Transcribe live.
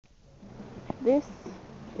This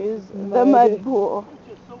is the mud pool.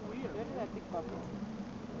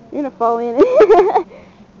 You're gonna fall in it.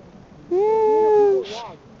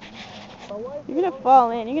 You're gonna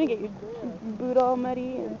fall in. You're gonna get your boot all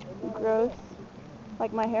muddy and gross.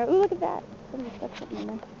 Like my hair. Ooh, look at that. Somebody stuck something in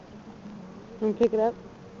there. Want to pick it up?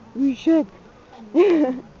 You should.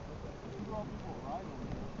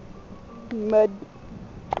 Mud.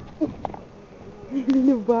 I'm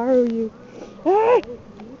gonna borrow you. I'm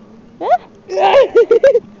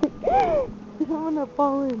gonna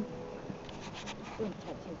fall in.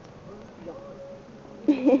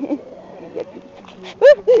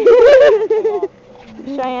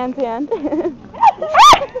 Cheyenne's hand. I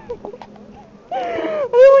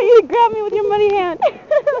don't want you to grab me with your muddy hand.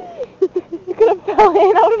 You could have fell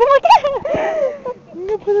in. I would have been like, I'm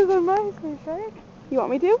gonna put it on my face, right? You want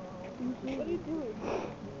me to? What are you doing?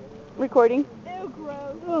 Recording. Ew,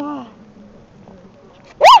 gross.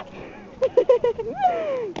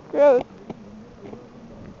 Gross.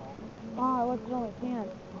 Oh, I left it on my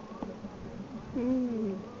pants.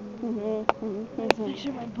 Picture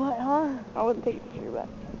of my butt, huh? I wasn't taking a picture of your butt.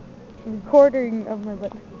 Recording of my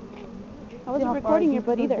butt. I wasn't recording your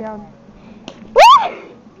butt either.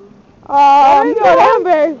 I'm going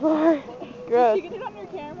very far. Gross. Did you get it on your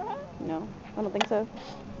camera? No, I don't think so.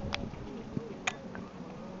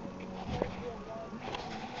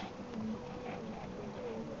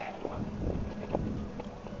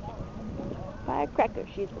 Firecracker,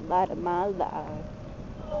 she's the light of my life.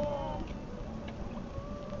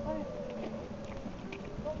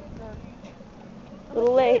 A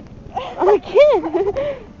little late. I can't.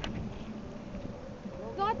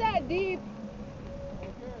 It's not that deep.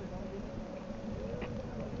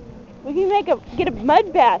 We can get a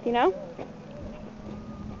mud bath, you know?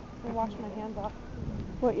 I wash my hands off.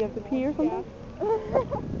 What, you have to pee or something?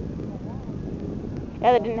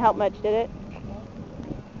 Yeah, that didn't help much, did it?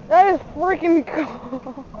 That is freaking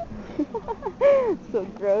cool. So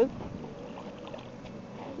gross.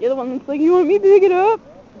 You're the one that's like, you want me to pick it up?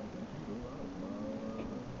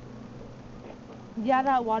 Yeah,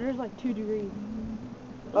 that water's like 2 degrees.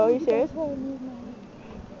 Oh, are you serious? You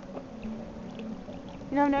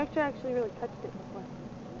know, I've never actually really touched it before.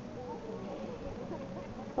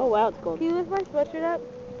 Oh wow, it's cold. Can you lift my sweatshirt up?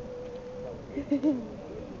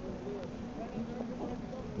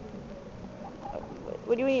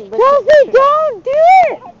 What do you mean? Chelsea, don't do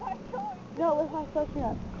it! No, lift my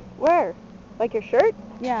sweatshirt up. Where? Like your shirt?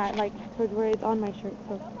 Yeah, like towards where it's on my shirt.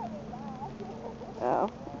 So. Oh.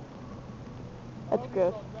 That's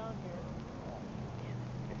gross.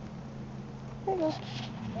 There you go.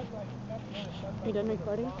 You done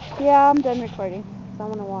recording? Yeah, I'm done recording. So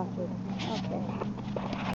I'm gonna watch it. Okay.